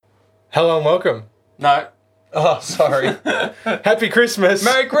Hello and welcome. No. Oh, sorry. Happy Christmas.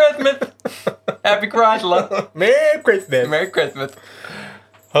 Merry Christmas. Happy Chrysler. Merry Christmas. Merry Christmas.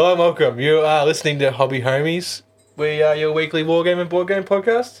 Hello and welcome. You are listening to Hobby Homies. We are your weekly wargame and board game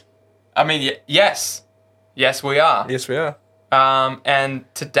podcast. I mean, yes. Yes, we are. Yes, we are. And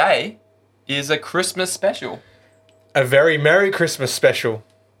today is a Christmas special. A very Merry Christmas special.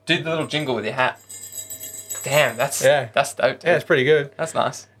 Do the little jingle with your hat. Damn, that's dope, dude. Yeah, it's pretty good. That's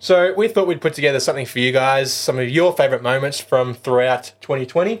nice. So we thought we'd put together something for you guys, some of your favourite moments from throughout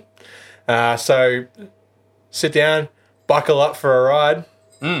 2020. So sit down, buckle up for a ride.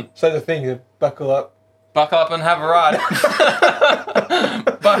 Say the thing, buckle up. Buckle up and have a ride.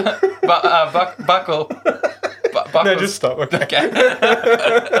 Buckle. No, just stop. Okay.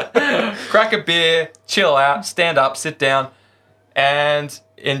 Crack a beer, chill out, stand up, sit down, and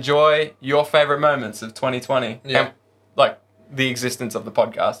enjoy your favourite moments of 2020. Yeah. And, like, the existence of the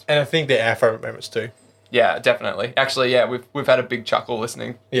podcast. And I think they're our favourite moments too. Yeah, definitely. Actually, yeah, we've had a big chuckle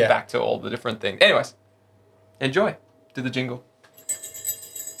listening back to all the different things. Anyways, enjoy. Do the jingle.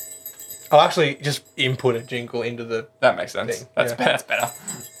 I'll actually just input a jingle into the... That makes sense. Thing. That's Yeah. better.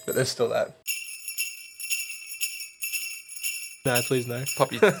 But there's still that. No, please no.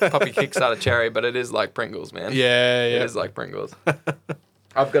 Poppy Kickstarter cherry, but it is like Pringles, man. Yeah. It is like Pringles.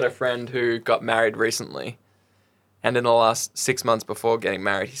 I've got a friend who got married recently, and in the last 6 months before getting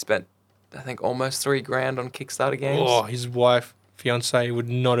married, he spent, I think, almost $3,000 on Kickstarter games. Oh, his wife, fiance would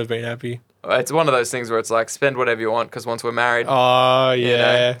not have been happy. It's one of those things where it's like, spend whatever you want, because once we're married, Oh,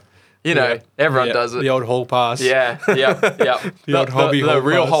 yeah. you know, everyone does it. The old hall pass. Yeah. The old hobby hall The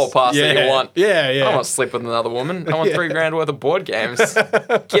real pass. hall pass that you want. Yeah. I don't want to sleep with another woman. I want $3,000 worth of board games.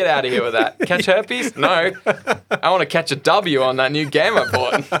 Get out of here with that. Catch herpes? No. I want to catch a W on that new game I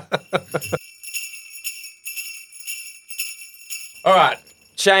bought. All right,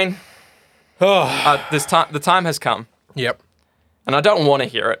 Shane. Oh, The time has come, yep. and I don't want to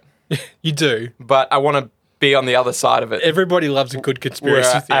hear it, You do. but I want to be on the other side of it. Everybody loves a good Where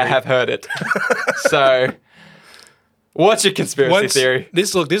conspiracy theory. I have heard it. So, what's your conspiracy theory?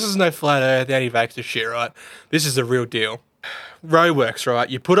 This is no flat earth anti-vaxxer shit, right? This is the real deal. Roadworks, right?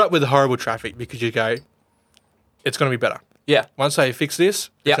 You put up with the horrible traffic because you go, it's going to be better. Yeah. Once they fix this,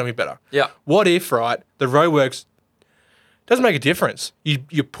 Yeah. it's going to be better. Yeah. What if, right, the roadworks doesn't make a difference. You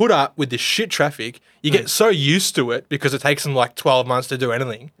put up with this shit traffic, you get so used to it because it takes them like 12 months to do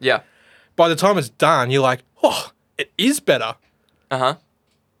anything. Yeah. By the time it's done, you're like, oh, it is better. Uh-huh.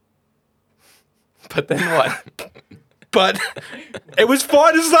 But then what? But it was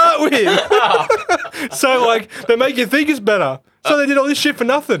fine to start with. So, like, they make you think it's better. So they did all this shit for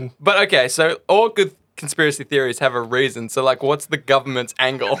nothing. But okay, so all good conspiracy theories have a reason. So like, what's the government's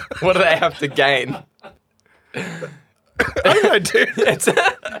angle? What do they have to gain? I don't know, dude.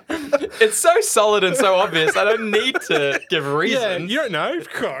 It's so solid and so obvious. I don't need to give Yeah, reasons. you don't know.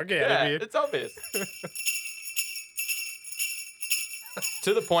 God, get out of Yeah, here. it's obvious.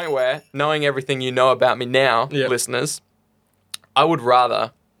 To the point where, knowing everything you know about me now, Yep. listeners, I would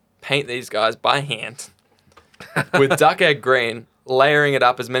rather paint these guys by hand with duck egg green, layering it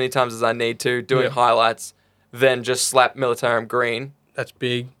up as many times as I need to, doing Yep. highlights, than just slap Militarum green That's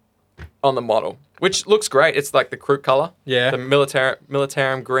big. on the model, which looks great. It's like the Kroot color. Yeah. The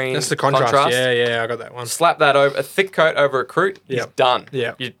Militarum green. That's the contrast. Yeah, I got that one. Slap that over, a thick coat over a Kroot, he's Yep. done.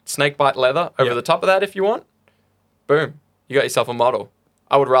 Yep. You snakebite leather over Yep. the top of that if you want. Boom. You got yourself a model.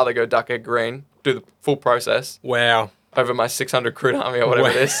 I would rather go duck egg green, do the full process Wow. over my 600 Kroot army or whatever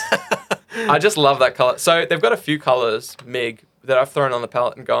it is. I just love that color. So they've got a few colors, MIG, that I've thrown on the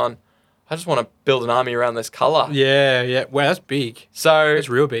palette and gone, I just want to build an army around this color. Yeah. Wow, that's big. So That's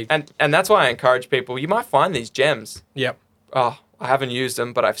real big. And that's why I encourage people. You might find these gems. Yep. Oh, I haven't used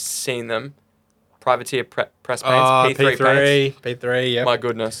them, but I've seen them. Privateer press paints, Oh, P3 paints. P3, yeah. My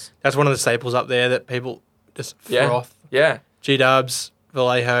goodness. That's one of the staples up there that people just Yeah. froth. Yeah. G-dubs,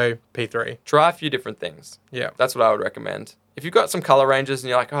 Vallejo, P3. Try a few different things. Yeah. That's what I would recommend. If you've got some color ranges and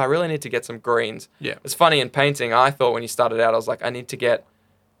you're like, oh, I really need to get some greens. Yeah. It's funny in painting. I thought when you started out, I was like, I need to get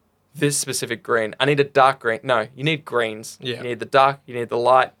this specific green. I need a dark green. No, you need greens. Yeah. You need the dark. You need the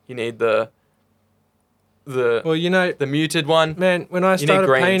light. You need the Well, you know, muted one. man, when I need started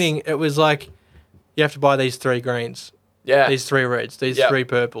greens. painting, it was like, you have to buy these 3 greens, Yeah. these 3 reds, these Yeah. 3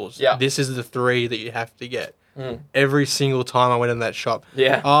 purples. Yeah. This is the 3 that you have to get. Mm. Every single time I went in that shop.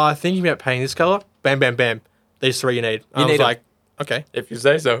 Yeah. Oh, thinking about painting this color? Bam, bam, bam. These 3 you need. I was need 'em. like, okay, If you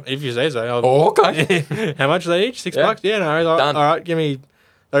say so. if you say so. Oh, okay. How much are they each? $6? Yeah. Yeah, no. Like, Done. all right, give me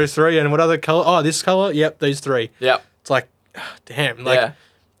those 3. And what other color? Oh, this color? Yep, these 3. Yep. It's like, damn. Like, Yeah.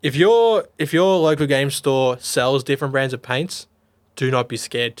 if your local game store sells different brands of paints do not be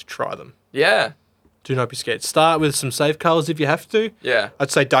scared to try them. Yeah. Do not be scared. Start with some safe colours if you have to. Yeah.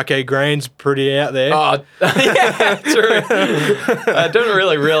 I'd say duck egg green's pretty out there. Oh, yeah, true. I don't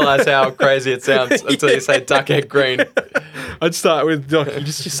really realise how crazy it sounds until you say duck egg green. I'd start with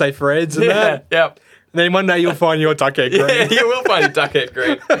just say Freds and that. Yep. And then one day you'll find your duck egg green. Yeah, you will find your duck egg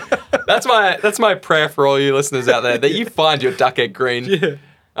green. That's my prayer for all you listeners out there, that you find your duck egg green. Yeah.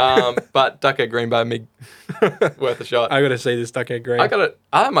 But duck egg green by Mig, worth a shot. I got to see this duck egg green.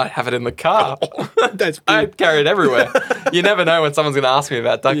 I might have it in the car. That's big. I carry it everywhere. You never know when someone's going to ask me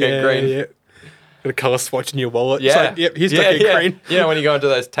about duck egg green. Yeah. Got a colour swatch in your wallet. Yeah. It's like, yep, here's duck egg green. You know when you go into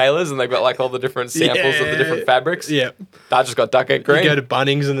those tailors and they've got like all the different samples of the different fabrics? Yeah. I just got duck egg green. You go to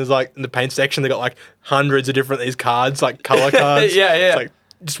Bunnings and there's like, in the paint section, they got like hundreds of different these cards, like colour cards. Yeah. It's like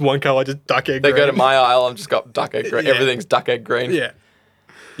just one colour, just duck egg green. They go to my aisle, I've just got duck egg green. Yeah. Everything's duck egg green. Yeah.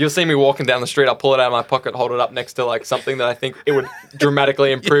 You'll see me walking down the street, I'll pull it out of my pocket, hold it up next to like something that I think it would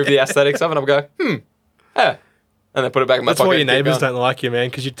dramatically improve the aesthetics of, and I'll go, yeah. And then put it back in my That's pocket. why your and keep neighbours going. don't like you, man,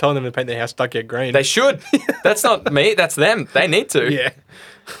 because you're telling them to paint their house duck egg green. They should. That's not me, that's them. They need to. Yeah.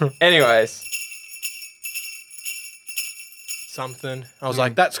 Anyways. Something. I was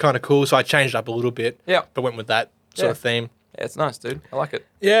like, that's kind of cool, so I changed up a little bit. Yeah. But went with that sort Yeah. of theme. Yeah, it's nice, dude. I like it.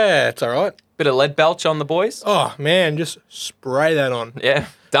 Yeah, it's all right. Bit of lead belch on the boys. Oh, man, just spray that on. Yeah.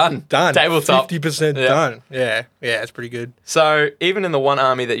 Done. Done. Tabletop. 50% Yeah. done. Yeah. Yeah, it's pretty good. So even in the one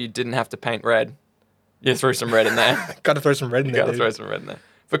army that you didn't have to paint red, you threw some red in there. Got to throw some red in there, Gotta dude. throw some red in there.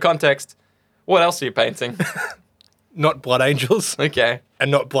 For context, what else are you painting? Not blood angels Okay.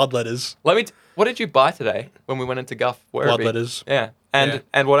 and not blood letters. What did you buy today when we went into Guff? Blood letters. Yeah. Yeah.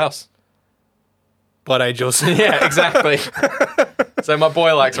 And what else? Blood angels. Yeah, exactly. So my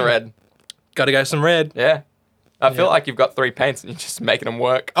boy likes red. Got to go some red. Yeah. I feel Yeah. like you've got 3 paints and you're just making them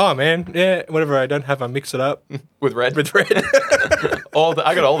work Oh, man. Yeah, whatever I don't have, I mix it up with red. with red.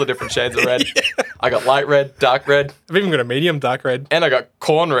 I got all the different shades of red. I got light red, dark red, I've even got a medium dark red and I got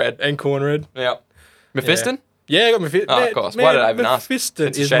corn red. and corn red. Yeah. Mephiston? Yeah, I got Mephiston. Oh, of course. Why did I even ask? Mephiston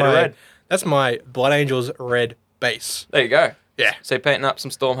It's a is shade of my red. That's my Blood Angels red base. There you go. Yeah. So you're painting up some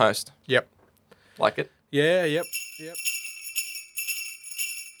Stormhost. Yep. Like it? Yeah. Yep.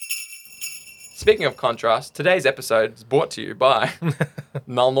 Speaking of contrast, today's episode is brought to you by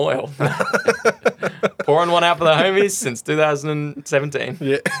Null Oil. Pouring one out for the homies since 2017.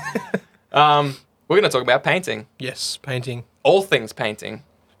 Yeah. We're going to talk about painting. Yes, painting. All things painting.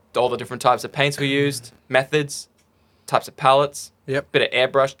 All the different types of paints we used, methods, types of palettes, Yep. bit of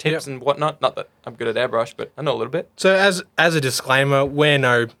airbrush tips Yep. and whatnot. Not that I'm good at airbrush, but I know a little bit. So as a disclaimer, we're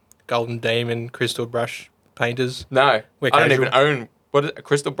no Golden Demon crystal brush painters. No, We're I don't casual. even own a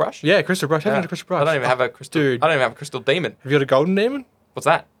crystal brush. Yeah, crystal brush. Yeah. Having a crystal brush. I don't even have a crystal. dude. I don't even have a crystal demon. Have you got a golden demon? What's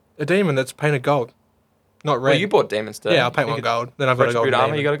that? A demon that's painted gold, not red. Well, you bought demons today. Yeah, I'll paint You one could- gold. Then I've got a Retribute golden armor.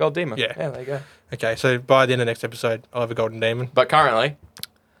 demon. You got a gold demon. Yeah. Yeah, there you go. Okay, so by the end of next episode, I'll have a golden demon. But currently,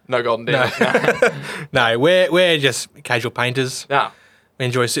 no golden No, demon. no, we're just casual painters. No. We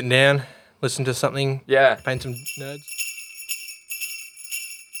enjoy sitting down, listen to something, Yeah. paint some nerds.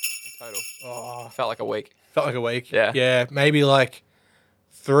 Total. Oh, Felt like a week. felt like a week. Yeah. Yeah, maybe like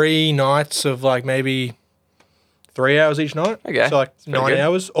 3 nights of like maybe 3 hours each night. Okay, So like that's pretty 9 good.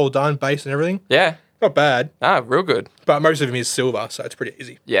 hours, all done, base and everything. Yeah. Not bad, Ah, real good. but most of them is silver, so it's pretty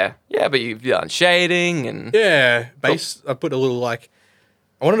easy. Yeah. Yeah, but you've done shading and Yeah, base. I put a little I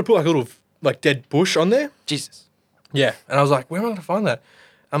wanted to put like a little like dead bush on there. Jesus. Yeah, and I was like, where am I going to find that?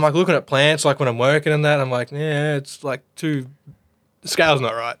 I'm like looking at plants, like when I'm working and that. I'm like, yeah, it's like the scale's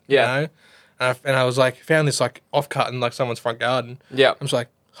not right. Yeah. You know? And I was like, found this like offcut in like someone's front garden. Yeah. I'm just like,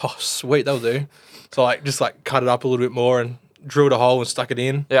 oh sweet, that'll do. So like just like cut it up a little bit more and drilled a hole and stuck it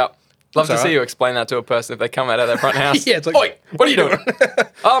in. Yeah. Love to It's see alright. you explain that to a person if they come out of their front house. Yeah, it's like, Oi, what are you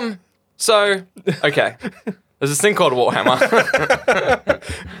doing? So, okay. There's this thing called Warhammer.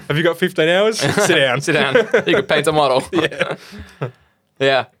 Have you got 15 hours? Sit down. Sit down. You could paint a model. Yeah.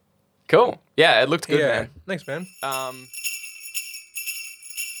 Yeah. Cool. Yeah, it looked good, Yeah. man. Thanks, man.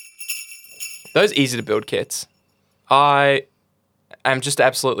 Those easy to build kits, I am just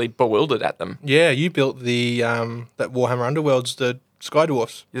absolutely bewildered at them. Yeah, you built the that Warhammer Underworlds, the Sky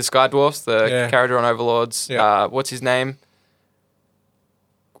Dwarfs. The Sky Dwarfs, the Yeah. Caradhran Overlords. Yeah. What's his name?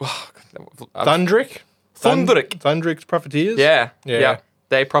 Thundrick. Thundrick. Thundrick's Profiteers. Yeah. Yeah. Yeah.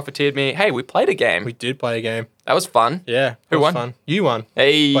 They profiteered me. Hey, we played a game. We did play a game. That was fun. Yeah. Who it was won? Fun. You won.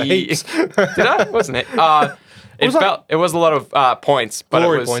 Hey. By heaps. Did I? Wasn't it? was like- It was a lot of points, but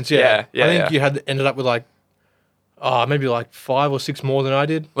Glory it was points, yeah. Yeah. I think yeah. you had ended up with like, maybe like 5 or 6 more than I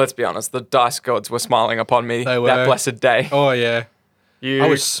did. Let's be honest. The dice gods were smiling upon me They were. that blessed day. Oh yeah, You, I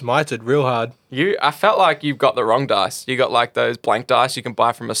was smited real hard. I felt like you've got the wrong dice. You got like those blank dice you can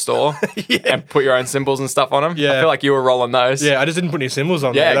buy from a store and put your own symbols and stuff on them. Yeah. I feel like you were rolling those. Yeah, I just didn't put any symbols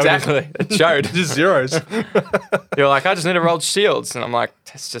on Yeah, there. exactly. It showed. Just zeros. You're like, I just need to roll shields. And I'm like,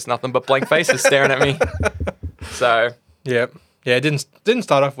 it's just nothing but blank faces staring at me. So, Yeah, it didn't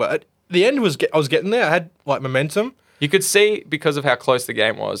start off well. At the end I was getting there. I had like momentum. you could see because of how close the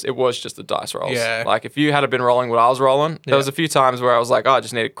game was, it was just the dice rolls. Yeah. Like if you had been rolling what I was rolling, there Yeah. was a few times where I was like, oh, I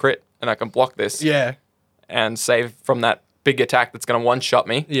just need a crit and I can block this Yeah, and save from that big attack that's going to one-shot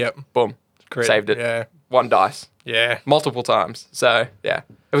me. yep. Boom. Crit. Saved it. Yeah, One dice. yeah. Multiple times. So, yeah.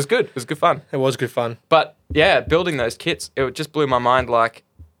 It was good. It was good fun. It was good fun. But, yeah, building those kits, it just blew my mind. Like,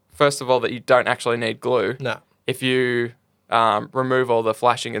 first of all, that you don't actually need glue. No. If you remove all the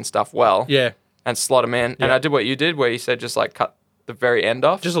flashing and stuff well Yeah, and slot them in. And Yeah. I did what you did where you said just, like, cut the very end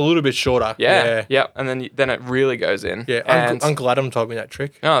off. just a little bit shorter. Yeah. And then it really goes in. Yeah. And, Uncle Adam told me that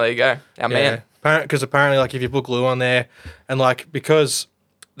trick. oh, there you go. Our man. Because apparently, like, if you put glue on there, and like because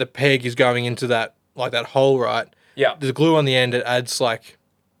the peg is going into that hole, right? Yeah. The glue on the end, it adds like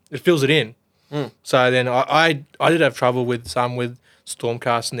it fills it in. So then I did have trouble with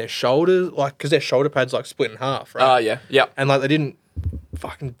Stormcast and their shoulders, like because their shoulder pads like split in half, right? Oh, yeah. Yep. And like they didn't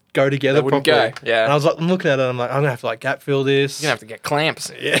fucking go together They wouldn't properly. go, yeah. And I was like, I'm looking at it, I'm like, I'm gonna have to like gap fill this. You're going to have to get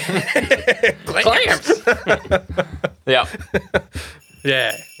clamps. Yeah. Clamps! Yeah.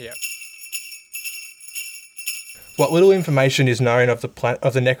 Yeah. What little information is known of the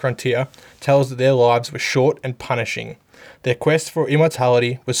Necrontyr tells that their lives were short and punishing. Their quest for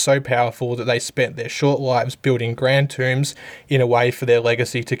immortality was so powerful that they spent their short lives building grand tombs in a way for their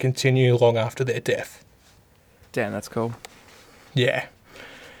legacy to continue long after their death. Damn, that's cool. Yeah.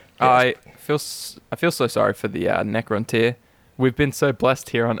 I feel so sorry for the Necrontyr. We've been so blessed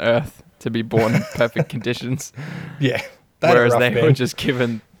here on Earth to be born in perfect conditions, Yeah. They had a whereas rough they man. were just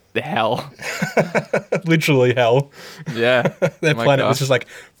given the hell. Literally hell. Yeah. Their My planet was gosh. just like,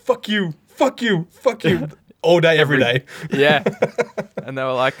 fuck you, all day, every day. Yeah. And they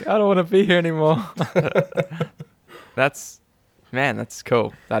were like, I don't want to be here anymore. That's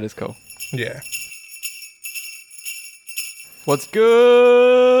cool. That is cool. Yeah. What's good?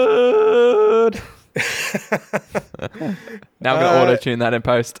 Now I'm going to auto-tune that in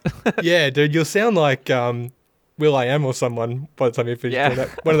post. Yeah, dude, you'll sound like Will I Am or someone by the time you finish doing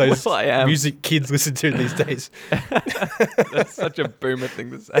that. One of those Will.i.am. music kids listen to these days. That's such a boomer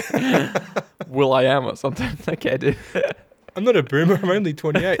thing to say. Will.i.am or something. Okay, dude. I'm not a boomer, I'm only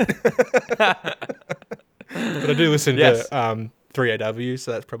 28. But I do listen Yes. to 3AW,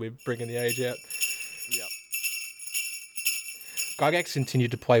 so that's probably bringing the age out. Yep. Gygax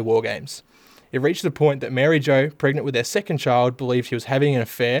continued to play war games. It reached the point that Mary Jo, pregnant with their second child, believed he was having an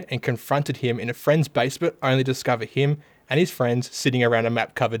affair and confronted him in a friend's basement, only to discover him and his friends sitting around a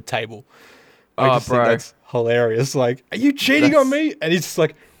map-covered table. I Oh, just think bro. that's hilarious. Like, are you cheating on me? And he's just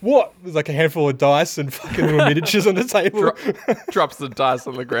like, what? There's like a handful of dice and fucking little miniatures on the table. Drops the dice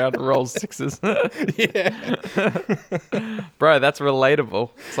on the ground and rolls sixes. Yeah. Bro, that's relatable.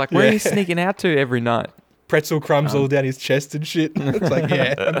 It's like, where are Yeah. you sneaking out to every night? Pretzel crumbs all down his chest and shit. It's like,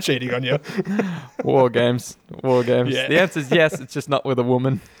 yeah, I'm cheating on you. War games. Yeah. The answer is yes, it's just not with a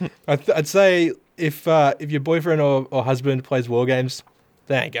woman. I'd say if your boyfriend or husband plays war games,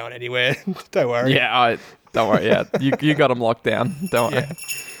 they ain't going anywhere. Don't worry. Yeah, don't worry. Yeah, you got them locked down. Don't worry. Yeah.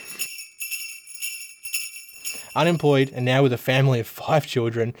 Unemployed and now with a family of 5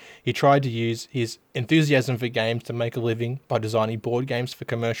 children, he tried to use his enthusiasm for games to make a living by designing board games for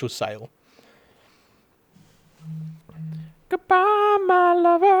commercial sale. Goodbye, my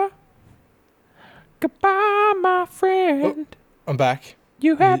lover. Goodbye, my friend. I'm back.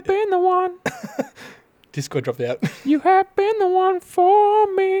 You have been the one. Discord dropped out. You have been the one for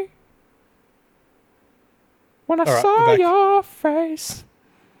me. When I All right, saw we're back. your face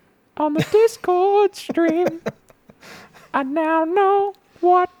on the Discord stream, I now know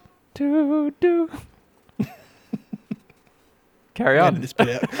what to do. Carry Edit on. this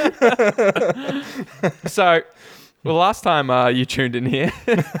bit out. So, well, last time you tuned in here,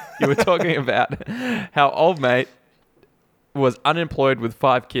 you were talking about how old mate was unemployed with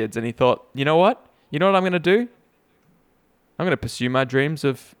 5 kids, and he thought, you know what? You know what I'm going to do? I'm going to pursue my dreams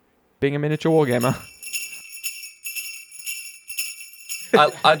of being a miniature wargamer.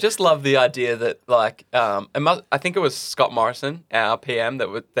 I just love the idea that, like, I think it was Scott Morrison, our PM,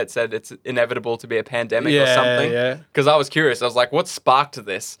 that said it's inevitable to be a pandemic or something. Yeah. Because I was curious. I was like, what sparked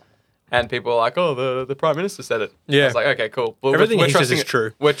this? And people were like, oh, the Prime Minister said it. Yeah. I was like, okay, cool. Well, Everything we're he says trusting is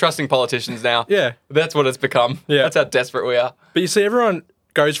true. We're trusting politicians now. Yeah. That's what it's become. Yeah. That's how desperate we are. But you see, everyone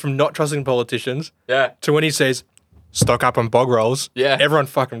goes from not trusting politicians Yeah. to when he says, stock up on bog rolls, Yeah. everyone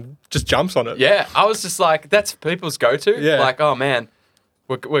fucking just jumps on it. Yeah, I was just like, that's people's go-to. Yeah. Like, oh man,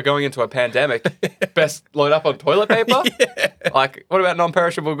 we're going into a pandemic. Best load up on toilet paper. Like, what about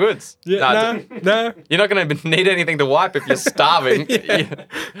non-perishable goods? Nah, no, you're not going to need anything to wipe if you're starving.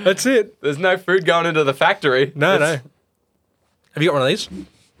 that's it. There's no food going into the factory. No. It's- Have you got one of these?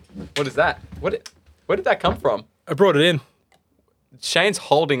 What is that? Where did that come from? I brought it in. Shane's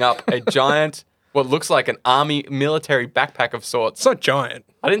holding up a giant, what looks like an army military backpack of sorts. It's not giant.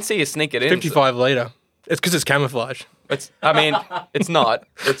 I didn't see you sneak it in. 55 litre. It's because it's camouflage. I mean, it's not.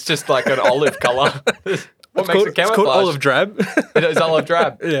 It's just like an olive color. What makes it It's camouflage? called olive drab. It is olive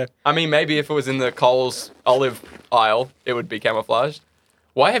drab. Yeah. I mean, maybe if it was in the Coles olive aisle, it would be camouflaged.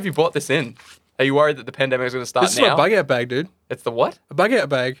 Why have you brought this in? Are you worried that the pandemic is going to start This is now? my bug out bag, dude. It's the what? A bug out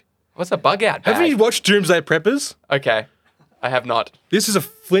bag. What's a bug out bag? Haven't you watched Doomsday Preppers? Okay, I have not. This is a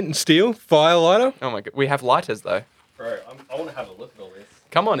flint and steel fire lighter. Oh my god, we have lighters though. Bro, I want to have a look at all this.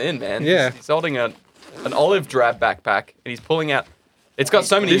 Come on in, man. Yeah. He's holding an olive drab backpack, and he's pulling out. It's got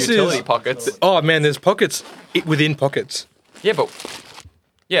so many This utility is- pockets. Oh man, there's pockets within pockets. Yeah, but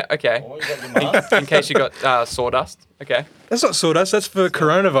yeah, okay. Oh, you got your mask? In case you got sawdust. Okay. That's not sawdust. That's for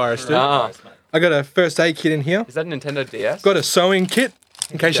coronavirus, dude. Ah. I got a first aid kit in here. Is that a Nintendo DS? Got a sewing kit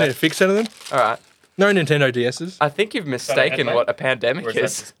in case you Okay. need to fix anything. All right. No Nintendo DSs. I think you've mistaken headlamp? what a pandemic Or is that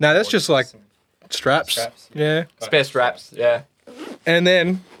is. just- No, that's or just like some straps. straps? Yeah. Spare straps. Yeah. And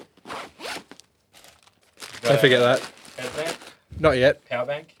then don't forget that. Headlamp? Not yet. Power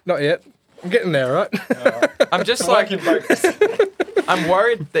bank? Not yet. I'm getting there, right? I'm just Work like, in progress. I'm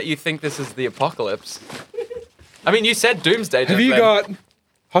worried that you think this is the apocalypse. I mean, you said doomsday. Have just you then. got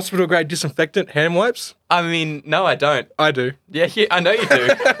hospital grade disinfectant hand wipes? I mean, no, I don't. I do. Yeah, I know you do.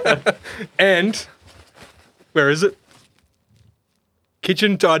 And where is it?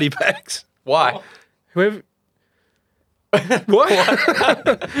 Kitchen tidy bags. Why? Whoever.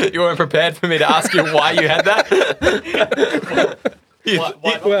 What? You weren't prepared for me to ask you why you had that?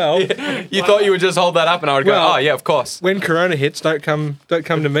 Well, You thought you would just hold that up and I would go, Well- oh, yeah, of course. when Corona hits, don't come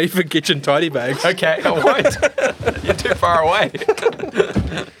to me for kitchen tidy bags. Okay, I won't. You're too far away.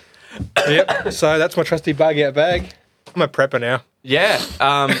 Yep. So that's my trusty bug out bag. I'm a prepper now. Yeah.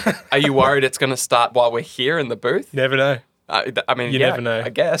 Are you worried it's going to start while we're here in the booth? Never know. I mean, You yeah, never know. I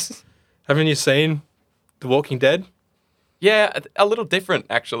guess. Haven't you seen The Walking Dead? Yeah, a little different,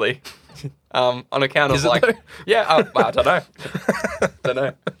 actually. On account Is of it like, though? yeah, I don't know. Don't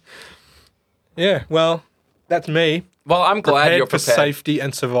know. Yeah. Well, that's me. Well, I'm glad Prepared you're for prepared. safety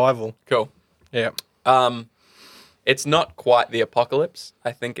and survival. Cool. Yeah. It's not quite the apocalypse.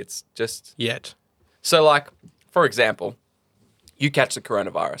 I think it's just Yet. so. Like, for example, you catch the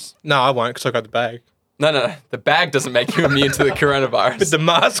coronavirus. No, I won't because I got the bag. No. The bag doesn't make you immune to the coronavirus. But the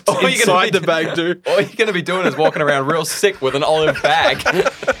mask's All you're gonna inside be- the bag, dude. All you're going to be doing is walking around real sick with an olive bag.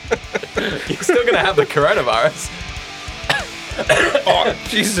 You're still going to have the coronavirus. Oh,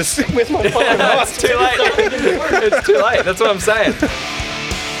 Jesus. Where's my fucking No, mask? it's too late. It's too late. That's what I'm saying.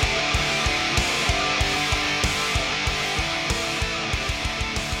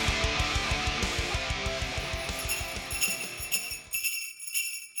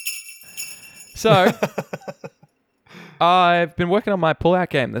 So, I've been working on my pull-out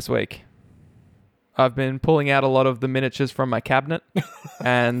game this week. I've been pulling out a lot of the miniatures from my cabinet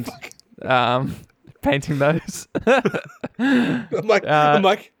and painting those. I'm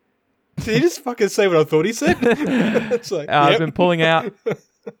like, did he just fucking say what I thought he said? It's like, I've yep. been pulling out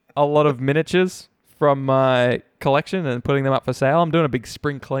a lot of miniatures from my collection and putting them up for sale. I'm doing a big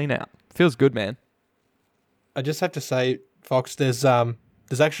spring clean out. Feels good, man. I just have to say, Fox, there's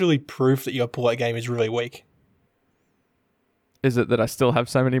actually proof that your pull-out game is really weak. Is it that I still have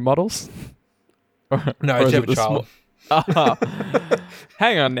so many models? No, Or it's is you it have a the child. Oh.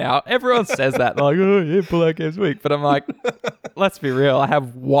 Hang on now. Everyone says that. Like, oh, yeah, pull-out game's weak. But I'm like, let's be real. I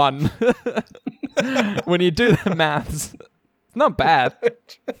have one. When you do the maths, it's not bad.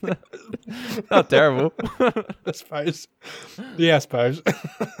 Not terrible. I suppose. Yeah, I suppose.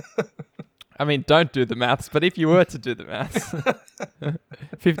 I mean, don't do the maths. But if you were to do the maths,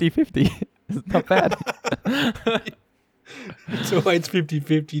 50-50. It's not bad. It's always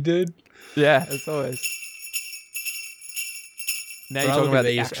 50-50, dude. Yeah, it's always. Now But you're I talking look at about the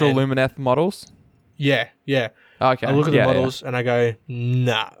these actual and- Lumineth models? Yeah, yeah. Okay. I look at yeah, the models and I go,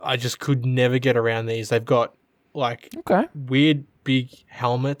 nah, I just could never get around these. They've got like Yeah. Okay. weird big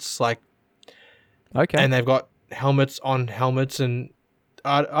helmets, like, Okay. and they've got helmets on helmets, and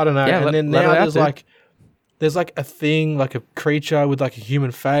I don't know. Yeah, and then let now it out, there's like a thing, like a creature with like a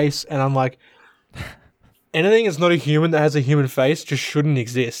human face, and I'm like, anything that's not a human that has a human face just shouldn't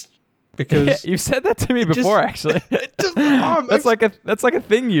exist because You've said that to me just- before, actually. it just oh, That's like a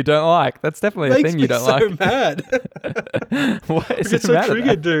thing you don't like. That's definitely a makes thing me you don't so like. mad. Why I is get it so mad at that?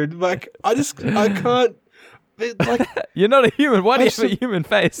 triggered, dude. Like I can't. Like You're not a human. Why do you Have have a some- human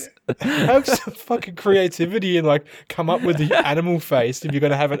face? have some fucking creativity and like come up with the animal face if you're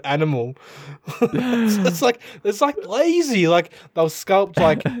gonna have an animal. it's like lazy. Like they'll sculpt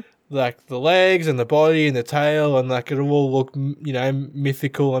like the legs and the body and the tail and like it'll all look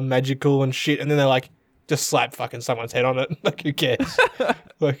mythical and magical and shit. And then they're like just slap fucking someone's head on it. Like who cares?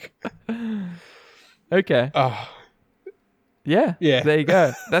 Like Okay. oh Yeah. Yeah. There you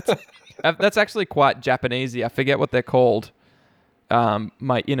go. That's actually quite Japanesey. I forget what they're called.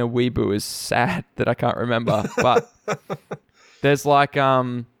 My inner weeaboo is sad that I can't remember. But there's like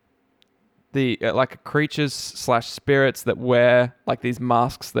like creatures / spirits that wear like these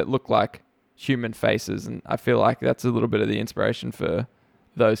masks that look like human faces, and I feel like that's a little bit of the inspiration for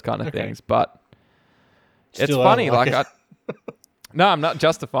those kind of Okay. things. But it's Still, I funny. don't like Like no, I'm not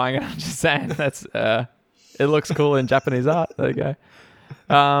justifying it. I'm just saying that's it looks cool in Japanese art. There you go.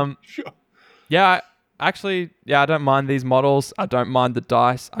 sure. Yeah, I don't mind these models. I don't mind the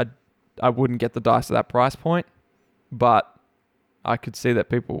dice. I wouldn't get the dice at that price point, but I could see that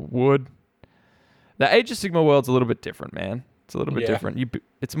people would. The Age of Sigmar world's a little bit different, man. It's a little bit Yeah. different.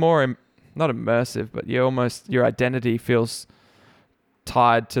 It's more not immersive, but your identity feels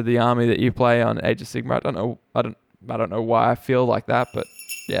tied to the army that you play on Age of Sigmar. I don't know why I feel like that, but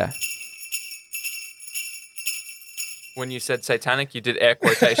yeah. When you said satanic, you did air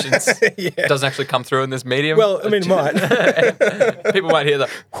quotations. Yeah. It doesn't actually come through in this medium. Well, I mean, it might. People might hear that.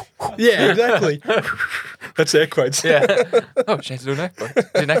 Yeah, exactly. That's air quotes. Yeah. Oh, Shane's doing air quotes.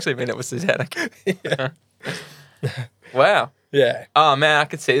 Didn't actually mean it was satanic. Wow. Yeah. Oh man, I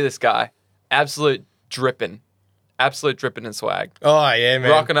could see this guy. Absolute dripping in swag. Oh, yeah, man.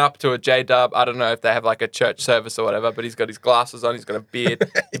 Rocking up to a J-dub. I don't know if they have like a church service or whatever, but he's got his glasses on. He's got a beard.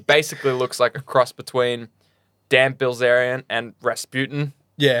 He basically looks like a cross between Dan Bilzerian and Rasputin.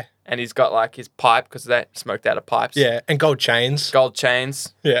 Yeah. And he's got like his pipe because they smoked out of pipes. Yeah. And gold chains. Gold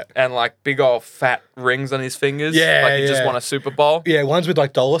chains. Yeah. And like big old fat rings on his fingers. Yeah, Like he just yeah. won a Super Bowl. Yeah, ones with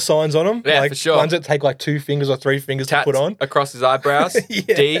like dollar signs on them. Yeah, like, for sure. Ones that take like 2 fingers or 3 fingers Tats to put on. across his eyebrows.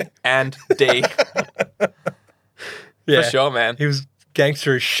 Yeah. D and D. Yeah. For sure, man. He was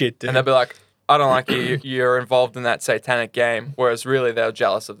gangster as shit, dude. And they'll be like, I don't like you. You're involved in that satanic game. Whereas really they were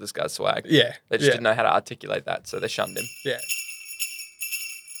jealous of this guy's swag. yeah. They just yeah. didn't know how to articulate that, so they shunned him. Yeah.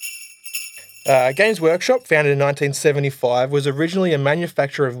 Games Workshop, founded in 1975, was originally a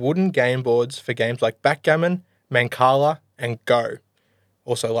manufacturer of wooden game boards for games like Backgammon, Mancala, and Go.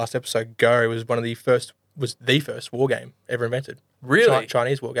 Also, last episode, Go was the first war game ever invented. Really?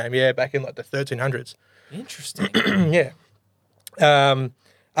 Chinese war game, yeah, back in like the 1300s. Interesting. Yeah.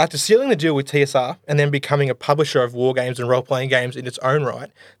 After sealing the deal with TSR and then becoming a publisher of war games and role-playing games in its own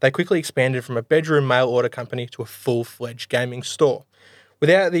right, they quickly expanded from a bedroom mail order company to a full-fledged gaming store.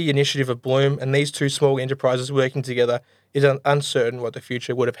 Without the initiative of Bloom and these two small enterprises working together, it is uncertain what the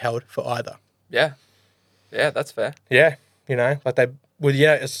future would have held for either. Yeah. Yeah, that's fair. Yeah, like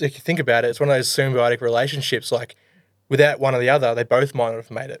if you think about it, it's one of those symbiotic relationships. Like, without one or the other, they both might not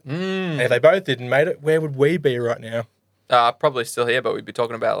have made it. And if they both didn't make it, where would we be right now? Probably still here, but we'd be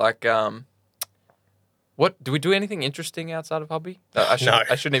talking about like, what do we do anything interesting outside of hobby? I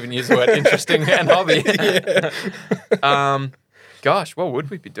shouldn't even use the word interesting and hobby. Gosh, what would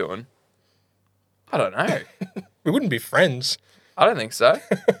we be doing? I don't know. We wouldn't be friends. I don't think so.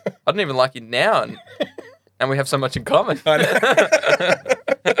 I don't even like you now, and we have so much in common. True.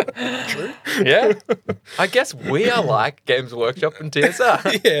 Yeah. I guess we are like Games Workshop and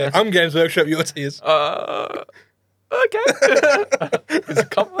TSR. Yeah, I'm Games Workshop, your tears. Okay. Is it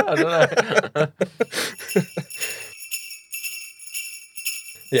compliment? I don't know.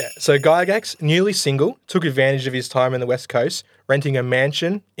 Yeah, so Gygax, newly single, took advantage of his time in the West Coast, renting a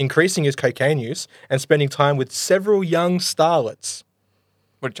mansion, increasing his cocaine use, and spending time with several young starlets.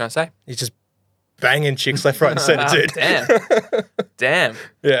 What are you trying to say? He's just banging chicks left, right, and centre, dude. Damn.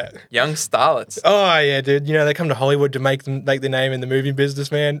 Yeah. Young starlets. Oh, yeah, dude. They come to Hollywood to make their name in the movie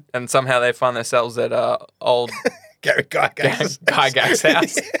business, man. And somehow they find themselves at old Gary Gygax. Gygax's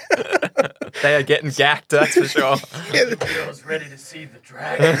house. They are getting gacked, that's for sure. I was ready to see the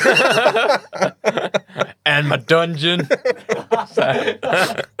dragon. And my dungeon. Sorry,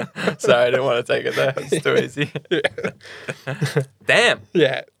 I didn't want to take it there. It's too easy. Damn.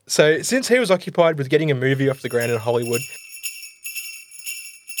 Yeah. So since he was occupied with getting a movie off the ground in Hollywood,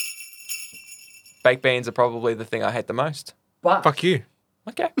 Baked beans are probably the thing I hate the most. But fuck you.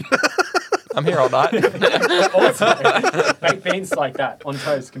 Okay. I'm here all night. Also, baked beans like that on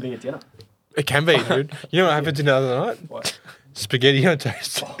toast can be a dinner. It can be, dude. You know what happened to the other night? What? Spaghetti on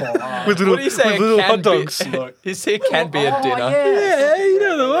toast. Oh, With little, What do you say? with little It hot can be- dogs. look. You see, it can be a Oh, dinner. yeah. Yeah, you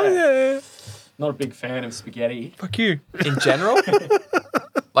know the one. Yeah. Not a big fan of spaghetti. Fuck you. In general?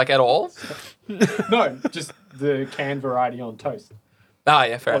 Like at all? No, just the canned variety on toast. Oh,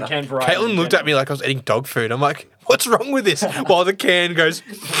 yeah, fair Or enough. canned variety. Caitlin in looked at general. me like I was eating dog food. I'm like, what's wrong with this? While the can goes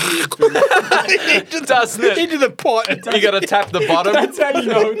Doesn't it? into the pot. You got to tap the bottom. That's how you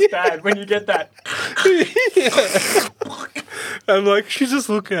know it's bad when you get that. I'm like, she's just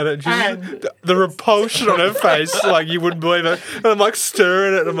looking at it. And- The repulsion on her face, like you wouldn't believe it. And I'm like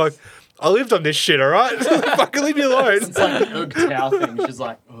stirring it. And I'm like, I lived on this shit, all right? Fucking leave me alone. It's like an Ugg Tao thing. She's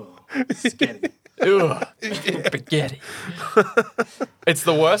like, oh, spaghetti. Ugh. Spaghetti. It's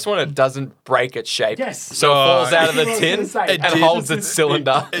the worst when it doesn't break its shape. Yes. So it falls out of the I was tin gonna say, and it did. holds its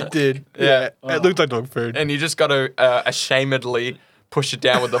cylinder. It did. Yeah. It looked like dog food. And you just got to ashamedly push it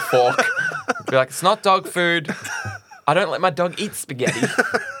down with a fork. Be like, it's not dog food. I don't let my dog eat spaghetti.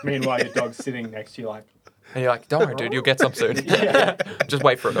 Meanwhile, your dog's sitting next to you like, And you're like, don't worry, dude, you'll get some soon. Yeah. Just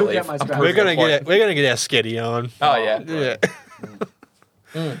wait for it to You'll leave. get my I'm spaghetti. proving a point. we're gonna get our sketty on. Oh, yeah.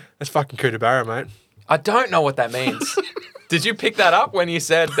 Yeah. That's fucking Kookaburra, mate. I don't know what that means. Did you pick that up when you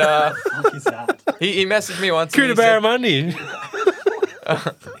said... what is that? He messaged me once. and he Kookaburra said- Monday.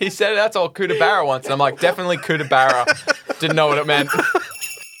 He said that's all Kookaburra once. And I'm like, definitely Kookaburra. Didn't know what it meant.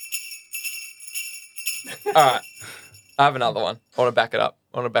 All right. I have another one. I want to back it up.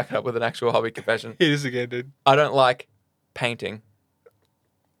 I want to back it up with an actual hobby confession. It is again, dude. I don't like painting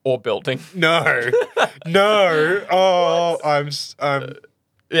or building. No. No. Oh, I'm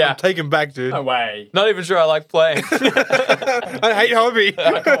Yeah. taken back, dude. No way. Not even sure I like playing. I hate hobby.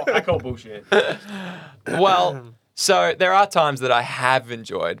 I call bullshit. Well, so there are times that I have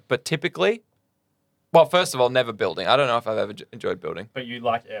enjoyed, but typically, well, first of all, never building. I don't know if I've ever enjoyed building. But you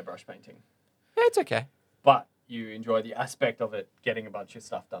like airbrush painting. Yeah, it's okay. But you enjoy the aspect of it getting a bunch of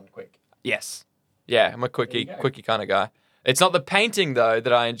stuff done quick. Yes. Yeah, I'm a There you go. quickie kind of guy. It's not the painting though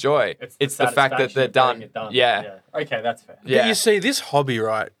that I enjoy. It's the fact that satisfaction they're of done. getting it done. Yeah. Okay, that's fair. Yeah. But you see, this hobby,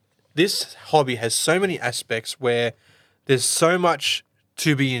 right? This hobby has so many aspects where there's so much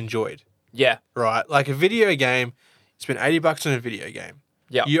to be enjoyed, Yeah. right? Like a video game, you spend $80 on a video game.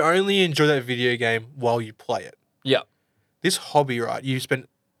 Yeah. You only enjoy that video game while you play it. Yeah. This hobby, right? You spend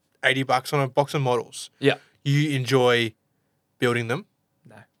 $80 on a box of models. Yeah. You enjoy building them.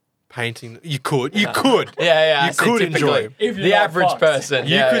 No. Painting them. You could. You could. Yeah. You I see, could typically, enjoy 'em. If you the like average fox. person.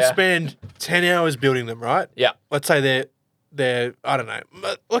 You yeah, could yeah. spend 10 hours building them, right? Yeah. Let's say they're I don't know.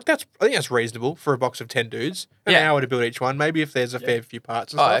 Like I think that's reasonable for a box of 10 dudes. An Yeah. hour to build each one. Maybe if there's a fair few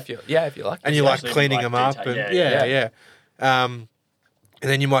parts and Oh, stuff. if you like. And you like Especially if you cleaning like them up detail. and Yeah, yeah. And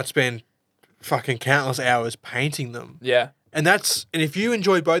then you might spend fucking countless hours painting them. Yeah. And if you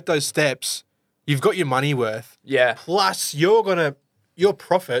enjoy both those steps, you've got your money worth. Yeah. Plus your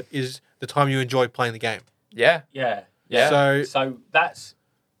profit is the time you enjoy playing the game. Yeah. Yeah. Yeah. So that's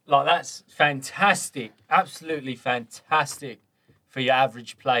fantastic. Absolutely fantastic for your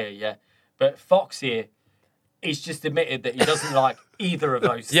average player, yeah. But Fox here, he's just admitted that he doesn't like either of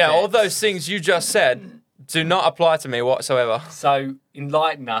those Yeah, all steps. those things you just said do not apply to me whatsoever. So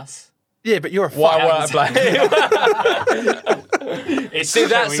enlighten us. Yeah, but you're a Why fuck. would I play? It's See,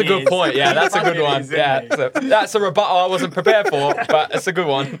 that's a good point. Yeah, that's a good one. Yeah, so that's a rebuttal I wasn't prepared for, but it's a good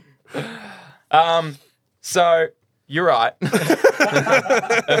one. So you're right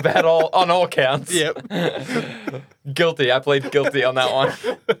about on all counts. Yep. Guilty. I plead guilty on that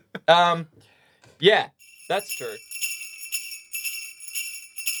one. Yeah, that's true.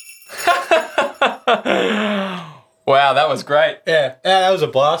 Wow, that was great. Yeah, that was a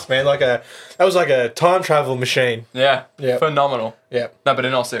blast, man. That was like a time travel machine. Yeah, Yeah. phenomenal. Yeah, No, but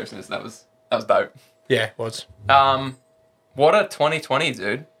in all seriousness, that was dope. yeah, it was. What a 2020,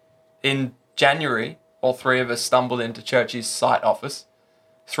 dude. In January, all three of us stumbled into Churchy's site office,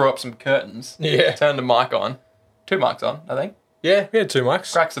 threw up some curtains, Yeah. turned the mic on, 2 mics on, I think, Yeah, we had 2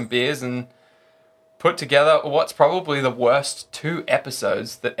 mics. cracked some beers and put together what's probably the worst 2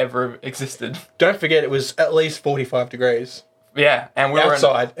 episodes that ever existed. Don't forget, it was at least 45 degrees Yeah, and we were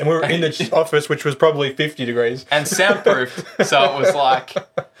outside, and we were in the office, which was probably 50 degrees. and soundproofed, so it was like,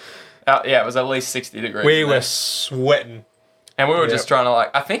 it was at least 60 degrees. We in were there. sweating. And we were Yep. just trying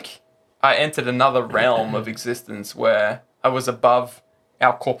to I think I entered another realm of existence where I was above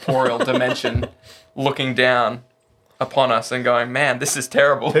our corporeal dimension, looking down upon us and going, man, this is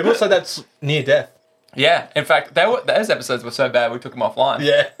terrible. People say that's near death. Yeah, in fact, those episodes were so bad we took them offline.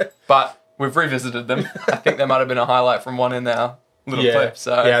 Yeah. But we've revisited them. I think there might have been a highlight from one in our little Yeah. clip.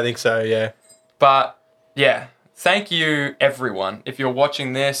 So Yeah, I think so, yeah. But yeah, thank you everyone. If you're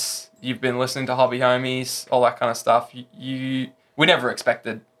watching this, you've been listening to Hobby Homies, all that kind of stuff. We never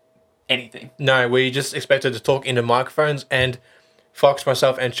expected anything. No, we just expected to talk into microphones, and Fox,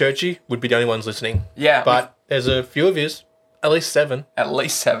 myself, and Churchy would be the only ones listening. Yeah, But there's a few of yous, at least 7. at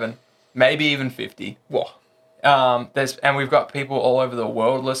least 7, maybe even 50. Whoa. And we've got people all over the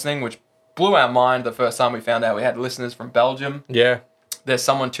world listening, which blew our mind the first time we found out we had listeners from Belgium. Yeah. There's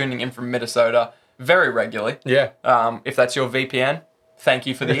someone tuning in from Minnesota very regularly. Yeah. If that's your VPN, thank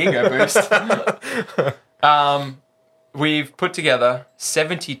you for the ego boost. We've put together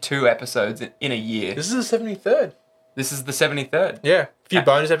 72 episodes in a year. This is the 73rd. This is the 73rd. Yeah. A few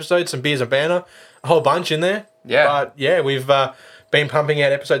bonus episodes, some beers and banner, a whole bunch in there. Yeah. But yeah, we've been pumping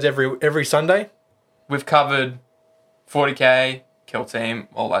out episodes every Sunday. We've covered 40K, Kill Team,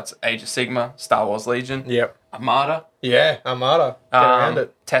 all that's Age of Sigma, Star Wars Legion, Yep. Armada, Yeah, Armada. Get around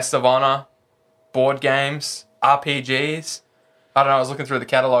it. Test of Honor, board games, RPGs. I don't know, I was looking through the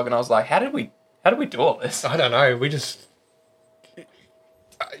catalog and I was like, how did we do all this? I don't know. We just.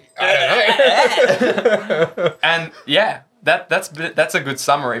 I don't know. And yeah, that's a good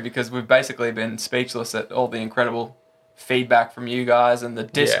summary because we've basically been speechless at all the incredible feedback from you guys, and the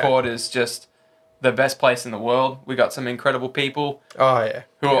Discord is just the best place in the world. We got some incredible people Oh, yeah.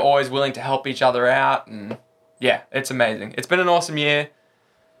 who are always willing to help each other out, and yeah, it's amazing. It's been an awesome year.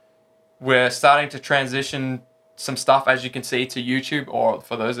 We're starting to transition some stuff, as you can see, to YouTube, or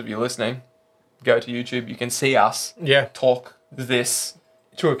for those of you listening, go to YouTube. You can see us Yeah. talk this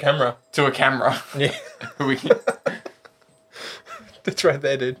To a camera. to a camera. Yeah. We can- That's right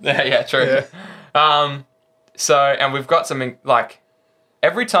there, dude. yeah, true. So, and we've got something like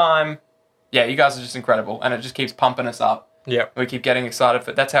every time, yeah, you guys are just incredible, and it just keeps pumping us up. Yep. We keep getting excited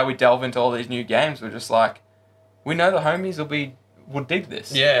for. That's how we delve into all these new games. We're just like, we know the homies will dig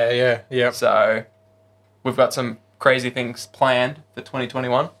this. Yeah. So, we've got some crazy things planned for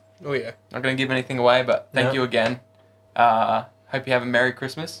 2021. Oh, yeah. Not going to give anything away, but thank No. you again. Hope you have a Merry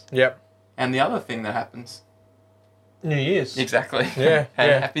Christmas. Yep. And the other thing that happens. New Year's. Exactly. Yeah,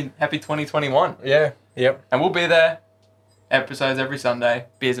 And yeah. happy 2021. Yeah. Yep. And we'll be there. Episodes every Sunday.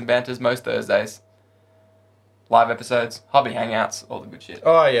 Beers and banters most Thursdays. Live episodes. Hobby hangouts. All the good shit.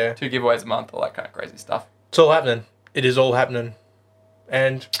 Oh, yeah. 2 2 giveaways a month. All that kind of crazy stuff. It's all happening. It is all happening.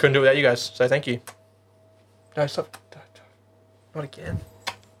 And couldn't do it without you guys. So thank you. No, stop. Not again.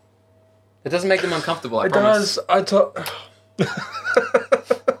 It doesn't make them uncomfortable, I It promise. does. I thought.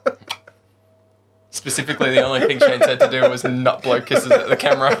 Specifically, the only thing Shane said to do was not blow kisses at the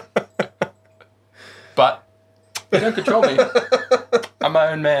camera. But you don't control me. I'm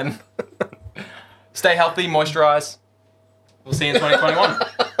my own man. Stay healthy, moisturize. We'll see you in 2021.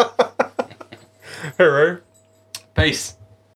 Hooroo. Peace.